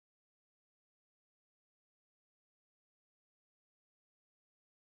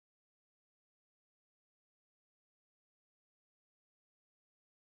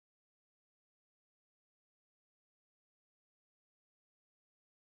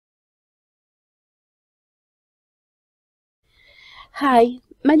Hi,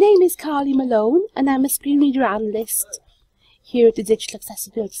 my name is Carly Malone and I'm a screen reader analyst here at the Digital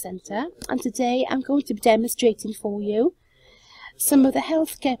Accessibility Centre, and today I'm going to be demonstrating for you some of the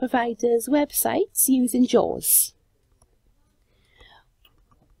healthcare providers' websites using JAWS.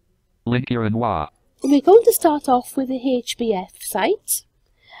 Link here and wah. We're going to start off with the HBF site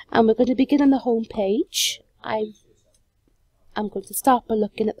and we're going to begin on the home page. I'm going to start by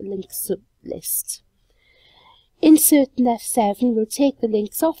looking at the links list. Inserting F7 will take the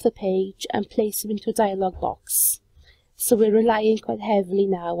links off the page and place them into a dialog box. So we're relying quite heavily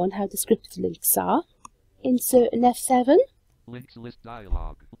now on how descriptive the links are. Inserting F7. Links list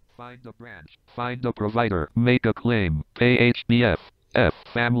dialog. Find a branch. Find a provider. Make a claim. Pay HBF. F.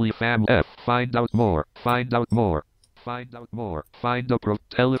 Family fam. F. Find out more. Find out more. Find out more. Find a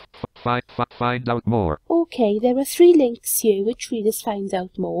find out more. Okay, there are 3 links here which readers find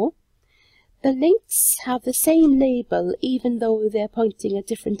out more. The links have the same label even though they're pointing at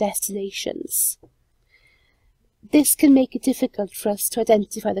different destinations. This can make it difficult for us to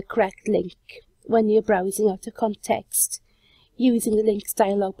identify the correct link when you're browsing out of context using the links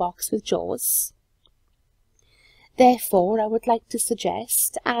dialog box with JAWS. Therefore, I would like to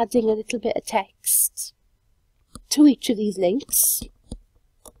suggest adding a little bit of text to each of these links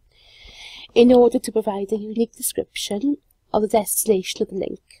in order to provide a unique description of the destination of the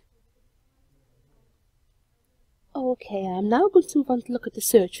link. Okay, I'm now going to move on to look at the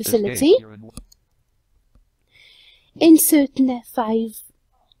search facility. Inserting F5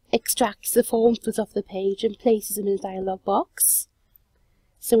 extracts the form fields off the page and places them in the dialog box.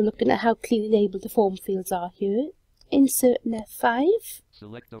 So we're looking at how clearly labelled the form fields are here. Inserting F5.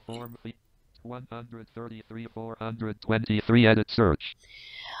 Select the form field 133 423 edit search.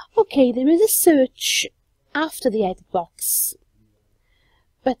 Okay, there is a search after the edit box,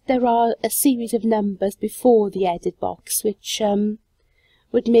 but there are a series of numbers before the edit box which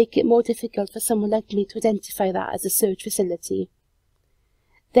would make it more difficult for someone like me to identify that as a search facility.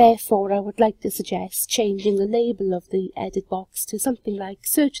 Therefore, I would like to suggest changing the label of the edit box to something like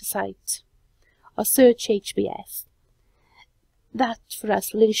Search a Site or Search HBF. That for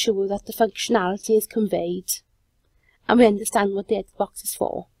us will ensure that the functionality is conveyed and we understand what the edit box is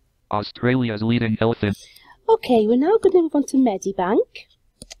for. Australia's leading health. Okay, we're now going to move on to Medibank,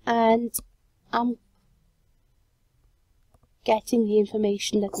 and I'm getting the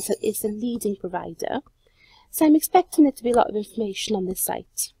information that this is a leading provider, so I'm expecting there to be a lot of information on this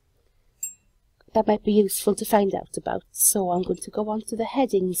site that might be useful to find out about. So I'm going to go on to the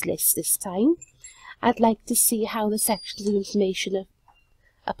headings list this time. I'd like to see how the sections of information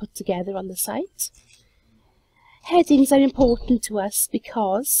are put together on the site. Headings are important to us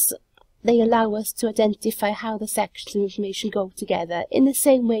because they allow us to identify how the sections of information go together in the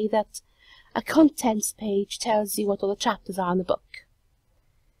same way that a contents page tells you what all the chapters are in the book.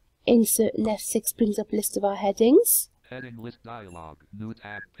 Inserting F6 brings up a list of our headings. Heading list dialog. New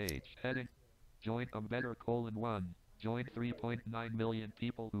tab page. Heading. Join a better :1. Join 3.9 million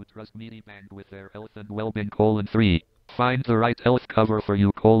people who trust Medibank with their health and well-being :3. Find the right health cover for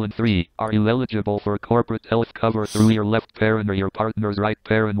you :3. Are you eligible for corporate health cover through your left parent or your partner's right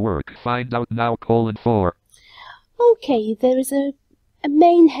parent work? Find out now :4. Okay, there is a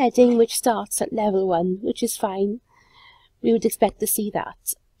main heading which starts at level 1, which is fine. We would expect to see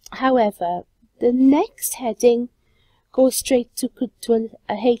that. However, the next heading goes straight to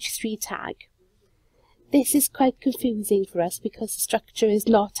a H3 tag. This is quite confusing for us because the structure is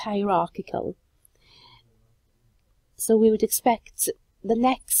not hierarchical. So we would expect the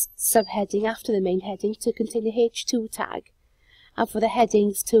next subheading after the main heading to contain a H2 tag, and for the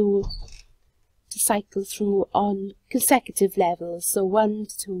headings to cycle through on consecutive levels, so 1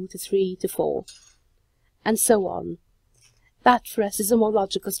 to 2 to 3 to 4, and so on. That for us is a more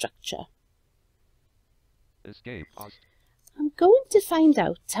logical structure. Escape. I'm going to find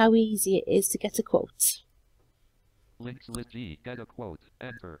out how easy it is to get a quote. Links list G. Get a quote.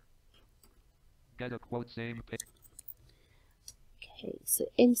 Enter. Get a quote same page. Okay, so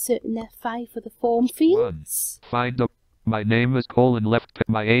insert an F5 for the form fields. 1. Find a. My name is left.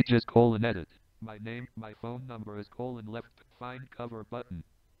 My age is edit. My name, my phone number is left. Find cover button.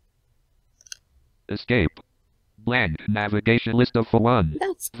 Escape. Blank. Navigation list of 1.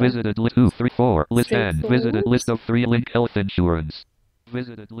 That's good. Visited list 2, 3, 4. List N. Visited list of 3. Link health insurance.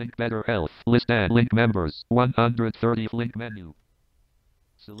 Visited link better health. List N. Link members. 130. Link menu.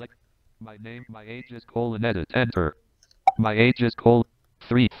 Select. My name, my age is edit. Enter. My age is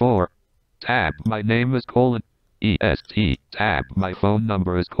 3, 4. Tab. My name is EST. Tab. My phone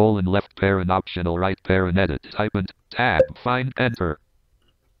number is left parent optional right parent edit. Type and tab. Find enter.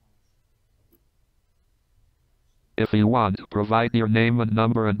 If you want, provide your name and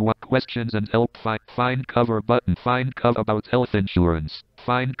number and what questions and help. Find cover button. Find cover about health insurance.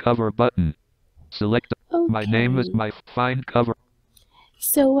 Find cover button. Select my name is my find cover.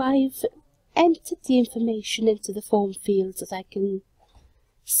 So I've entered the information into the form fields that I can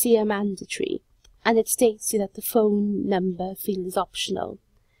see are mandatory, and it states here that the phone number field is optional.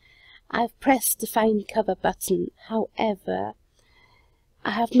 I've pressed the find cover button, however,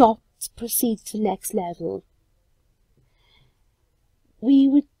 I have not proceeded to the next level. We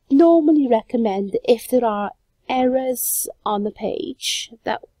would normally recommend that if there are errors on the page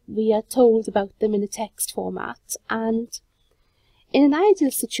that we are told about them in a text format, and in an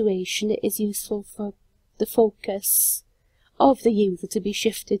ideal situation it is useful for the focus of the user to be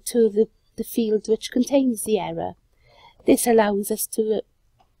shifted to the field which contains the error. This allows us to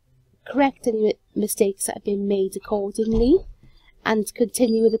correct any mistakes that have been made accordingly and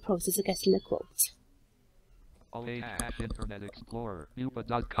continue with the process of getting a quote. Internet Explorer,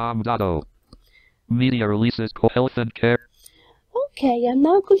 bupa.com.o. Media releases, health and care. Okay, I'm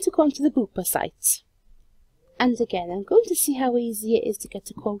now going to go onto the Bupa site. And again, I'm going to see how easy it is to get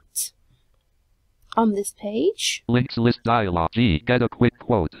a quote on this page. Links list dialog. G. Get a quick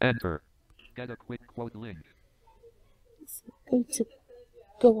quote. Enter. Get a quick quote link. So I'm going to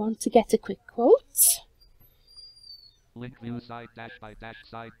go on to get a quick quote. Link view side dash by dash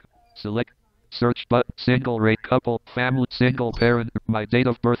side. Select search button. Single rate couple family single parent. My date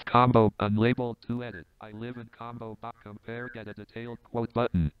of birth combo unlabeled to edit. I live in combo. Compare. Get a detailed quote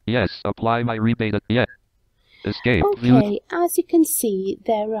button. Yes. Apply my rebate. Yes. Escape. Okay, as you can see,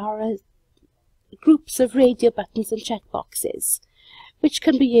 there are groups of radio buttons and checkboxes, which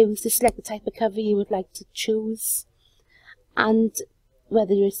can be used to select the type of cover you would like to choose, and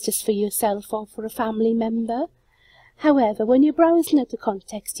whether it's just for yourself or for a family member. However, when you're browsing out the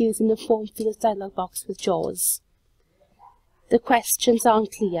context using the form fields dialog box with JAWS, the questions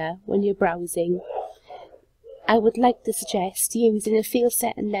aren't clear when you're browsing. I would like to suggest using a field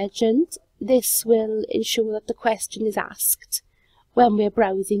set and legend. This will ensure that the question is asked when we're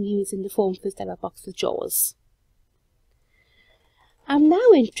browsing using the form fields dialog box with JAWS. I'm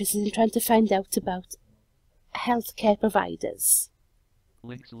now interested in trying to find out about healthcare providers.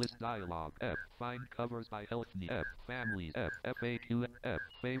 Links list dialog. F. Find covers by health need. F. Families. F. FAQ. F.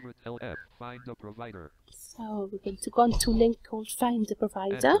 Favorite health. F. Find a provider. So we're going to go on to a link called Find a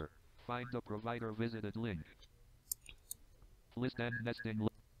Provider. Enter. Find a provider visited link. List and nesting.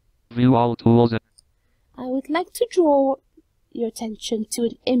 View all tools. I would like to draw your attention to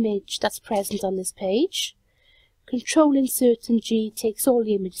an image that's present on this page. Control Insert and G takes all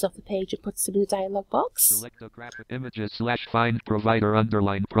the images off the page and puts them in the dialog box. Select a graphic images / find provider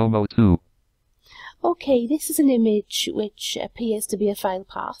underline promo 2. Okay, this is an image which appears to be a file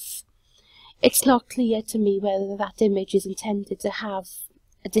path. It's not clear to me whether that image is intended to have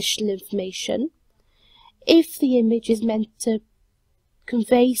additional information. If the image is meant to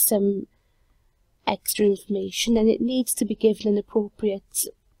convey some extra information, then it needs to be given an appropriate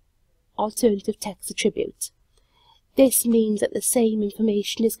alternative text attribute. This means that the same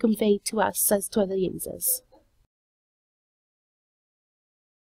information is conveyed to us as to other users.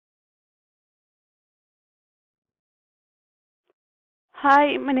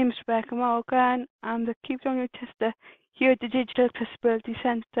 Hi, my name is Rebecca Morgan. I'm the Keep It On Your Tester here at the Digital Accessibility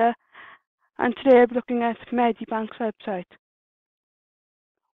Centre, and today I'm looking at Medibank's website.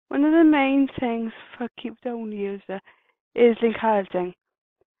 One of the main things for Keep It On user is link halting.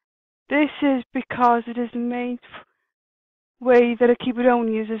 This is because it is the main way that a Keep It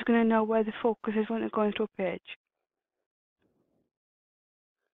On user is going to know where the focus is when they're going to a page.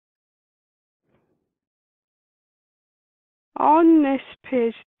 On this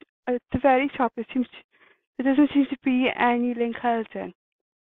page, at the very top, there doesn't seem to be any link halting.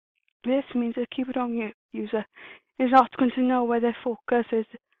 This means that a Keep It On user is not going to know where their focus is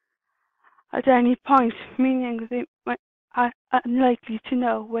at any point, meaning they are unlikely to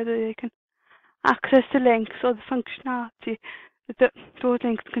know whether they can access the links or the functionality that those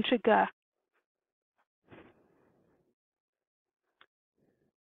links can trigger.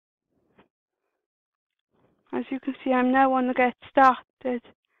 As you can see, I'm now on the Get Started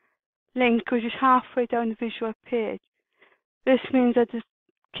link, which is halfway down the visual page. This means that the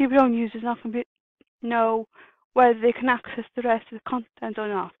Keep It On user is not going to know whether they can access the rest of the content or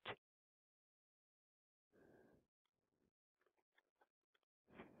not.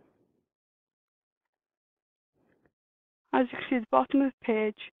 As you can see at the bottom of the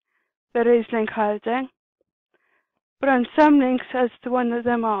page, there is link halting, but on some links, as the one that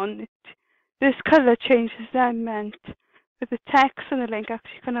I'm on, this colour change is then meant that the text on the link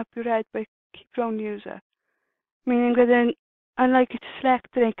actually cannot be read by Keep It On user. meaning that then unlikely to select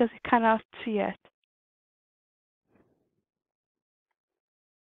the link as I cannot see it.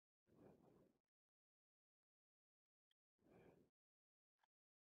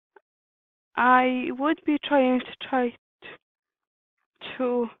 I would be trying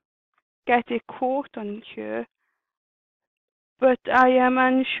to get a quote on here, but I am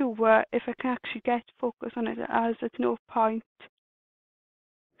unsure if I can actually get focus on it, as at no point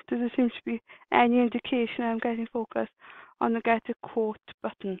does there seem to be any indication I'm getting focus on the get a quote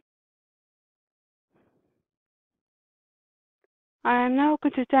button. I am now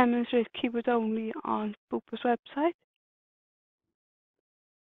going to demonstrate keyboard only on Bupa's website.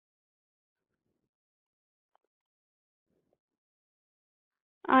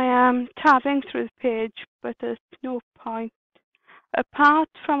 I am tabbing through the page, but at no point, apart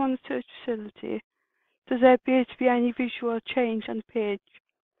from on the search facility, does there appear to be any visual change on the page.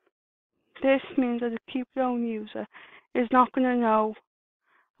 This means that the keyboard only user is not going to know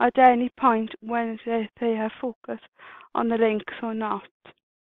at any point when they have focus on the links or not.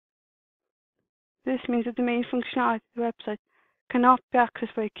 This means that the main functionality of the website cannot be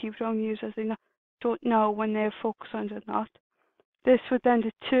accessed by a keyboard only user, as they don't know when they have focus on it or not. This would then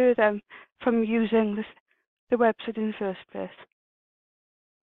deter them from using the website in the first place.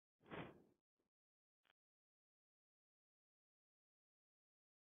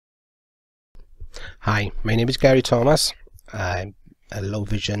 Hi, my name is Gary Thomas. I'm a low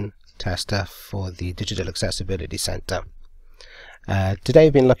vision tester for the Digital Accessibility Centre. Today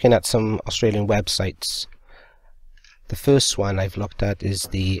I've been looking at some Australian websites. The first one I've looked at is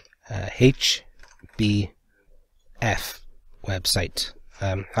the HBF website.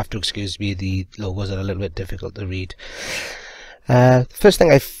 Have to excuse me, the logos are a little bit difficult to read. The first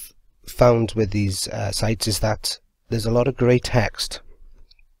thing I've found with these sites is that there's a lot of grey text.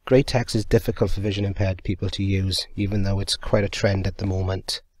 Grey text is difficult for vision impaired people to use, even though it's quite a trend at the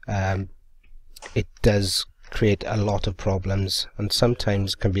moment. It does create a lot of problems and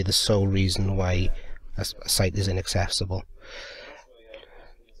sometimes can be the sole reason why a site is inaccessible.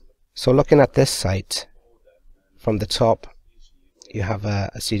 So looking at this site, from the top you have a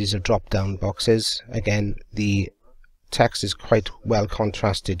series of drop down boxes. Again, the text is quite well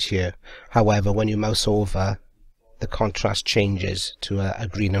contrasted here. However, when you mouse over, the contrast changes to a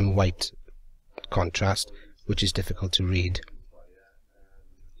green and white contrast, which is difficult to read.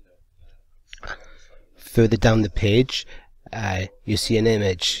 Further down the page, you see an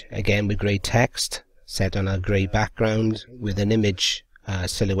image, again with grey text, set on a grey background with an image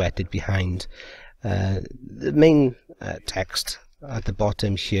silhouetted behind. The main text at the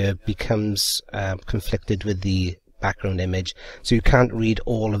bottom here becomes conflicted with the background image, so you can't read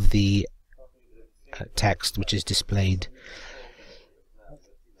all of the text which is displayed.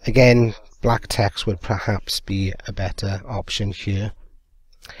 Again, black text would perhaps be a better option here.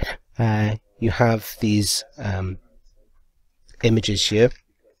 You have these images here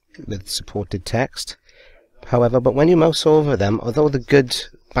with supported text. However, but when you mouse over them, although the good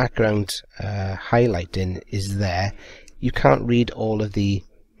background highlighting is there, you can't read all of the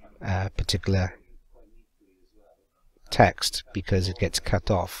particular text because it gets cut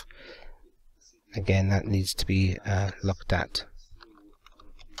off. Again, that needs to be looked at.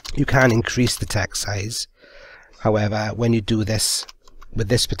 You can increase the text size. However, when you do this with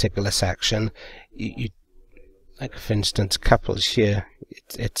this particular section, you like for instance couples here,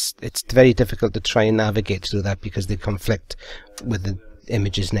 it's very difficult to try and navigate through that because they conflict with the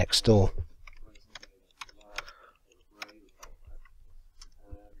images next door.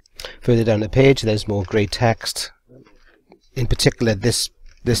 Further down the page, there's more grey text. In particular, this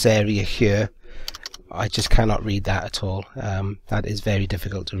area here, I just cannot read that at all. That is very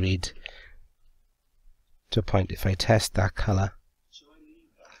difficult to read. To a point, if I test that colour,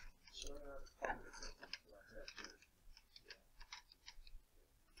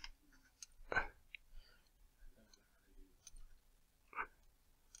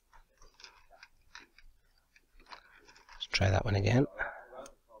 let's try that one again.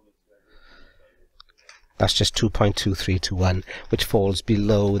 That's just 2.23 to 1, which falls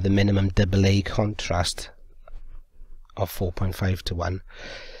below the minimum AA contrast of 4.5 to 1.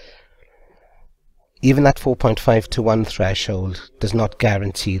 Even that 4.5 to 1 threshold does not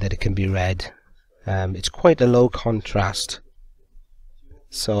guarantee that it can be read. It's quite a low contrast,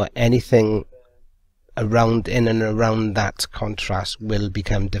 so anything in and around that contrast will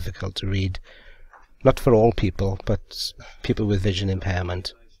become difficult to read. Not for all people, but people with vision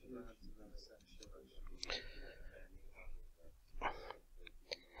impairment.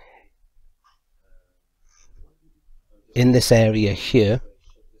 In this area here,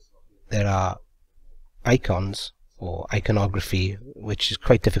 there are icons or iconography, which is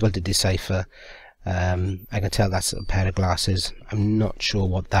quite difficult to decipher. I can tell that's a pair of glasses. I'm not sure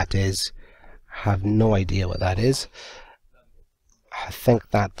what that is. Have no idea what that is. I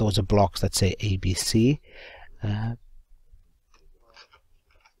think that those are blocks that say ABC. I'm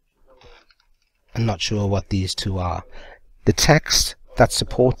not sure what these two are. The text that's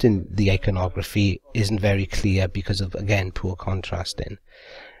supporting the iconography isn't very clear because of, again, poor contrasting.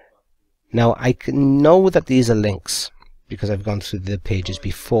 Now I can know that these are links because I've gone through the pages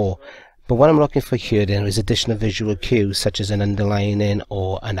before, but what I'm looking for here then is additional visual cues such as an underlining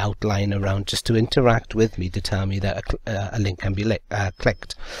or an outline around, just to interact with me to tell me that a link can be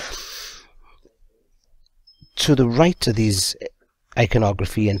clicked. To the right of these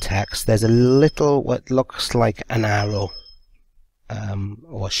iconography and text, there's a little what looks like an arrow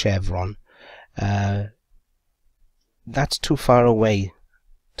or chevron. That's too far away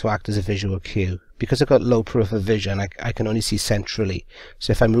to act as a visual cue. Because I've got low peripheral vision, I can only see centrally.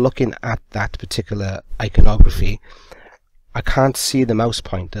 So if I'm looking at that particular iconography, I can't see the mouse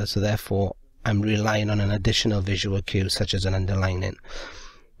pointer, so therefore I'm relying on an additional visual cue such as an underlining,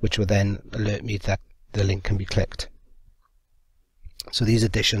 which will then alert me that the link can be clicked. So these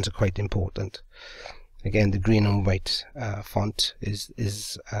additions are quite important. Again, the green and white font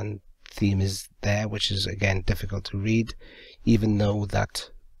is and theme is there, which is again difficult to read, even though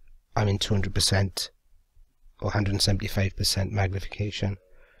that I'm in 200% or 175% magnification.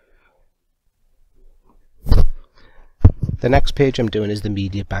 The next page I'm doing is the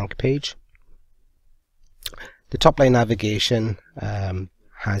media bank page. The top line navigation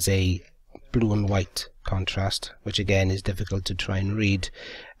has a blue and white contrast, which again is difficult to try and read.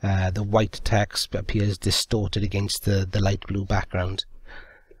 The white text appears distorted against the light blue background.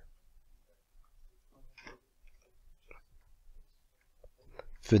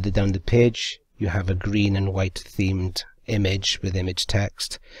 Further down the page you have a green and white themed image with image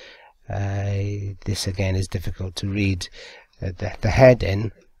text. This again is difficult to read. The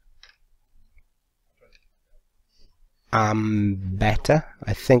heading better,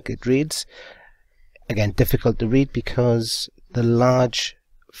 I think it reads. Again, difficult to read because the large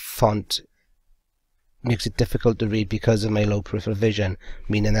font makes it difficult to read because of my low peripheral vision,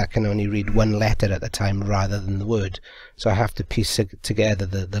 meaning I can only read one letter at a time rather than the word. So I have to piece together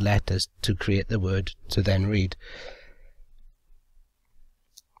the letters to create the word to then read.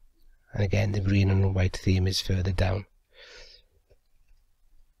 And again, the green and white theme is further down.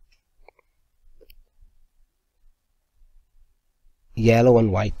 Yellow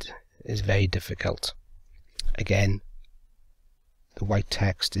and white is very difficult. Again, the white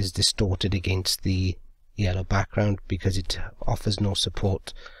text is distorted against the yellow background because it offers no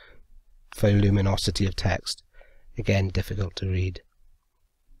support for luminosity of text. Again, difficult to read.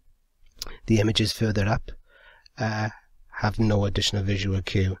 The images further up have no additional visual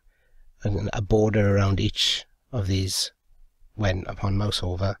cue, and a border around each of these when upon mouse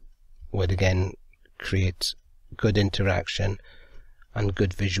over would again create good interaction and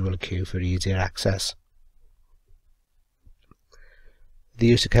good visual cue for easier access. The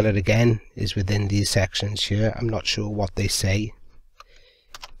use of colour again is within these sections here. I'm not sure what they say.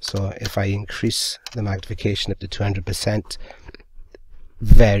 So if I increase the magnification up to 200%,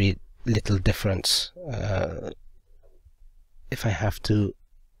 very little difference. If I have to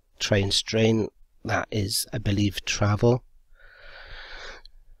try and strain, that is, I believe, travel.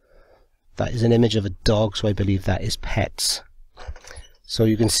 That is an image of a dog, so I believe that is pets. So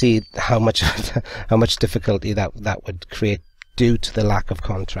you can see how much difficulty that would create due to the lack of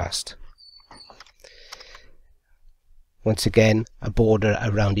contrast. Once again, a border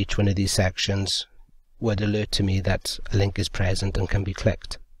around each one of these sections would alert to me that a link is present and can be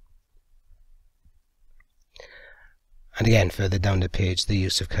clicked. And again, further down the page, the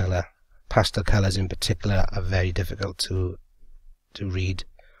use of colour. Pastel colours in particular are very difficult to read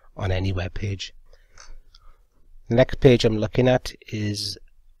on any web page. The next page I'm looking at is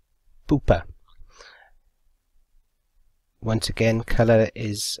Booper. Once again, colour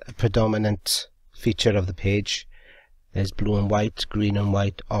is a predominant feature of the page. There's blue and white, green and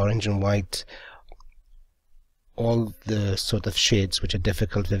white, orange and white, all the sort of shades which are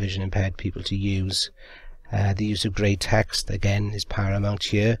difficult for vision impaired people to use. The use of grey text again is paramount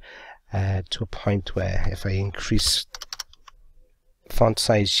here, to a point where if I increase font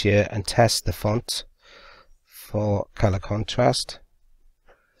size here and test the font for colour contrast,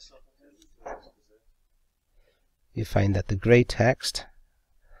 you find that the grey text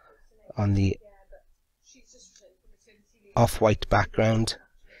on the off-white background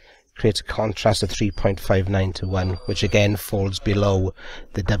creates a contrast of 3.59 to 1, which again falls below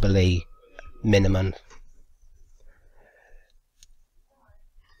the AA minimum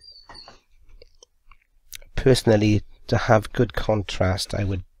personally, to have good contrast, I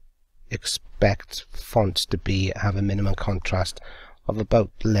would expect fonts to have a minimum contrast of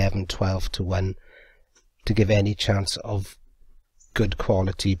about 11-12 to 1 to give any chance of good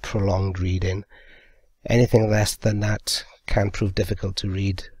quality prolonged reading. Anything less than that can prove difficult to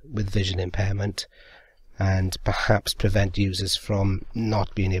read with vision impairment and perhaps prevent users from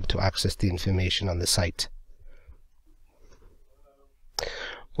not being able to access the information on the site.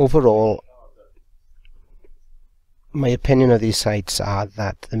 Overall, my opinion of these sites are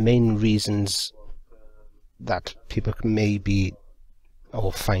that the main reasons that people may be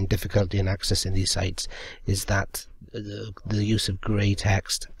or find difficulty in accessing these sites is that the use of grey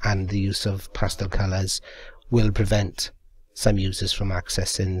text and the use of pastel colours will prevent some users from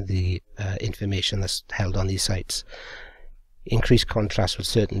accessing the information that's held on these sites. Increased contrast would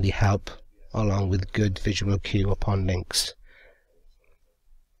certainly help, along with good visual cue upon links.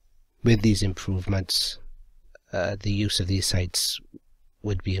 With these improvements, the use of these sites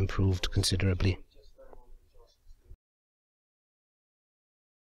would be improved considerably.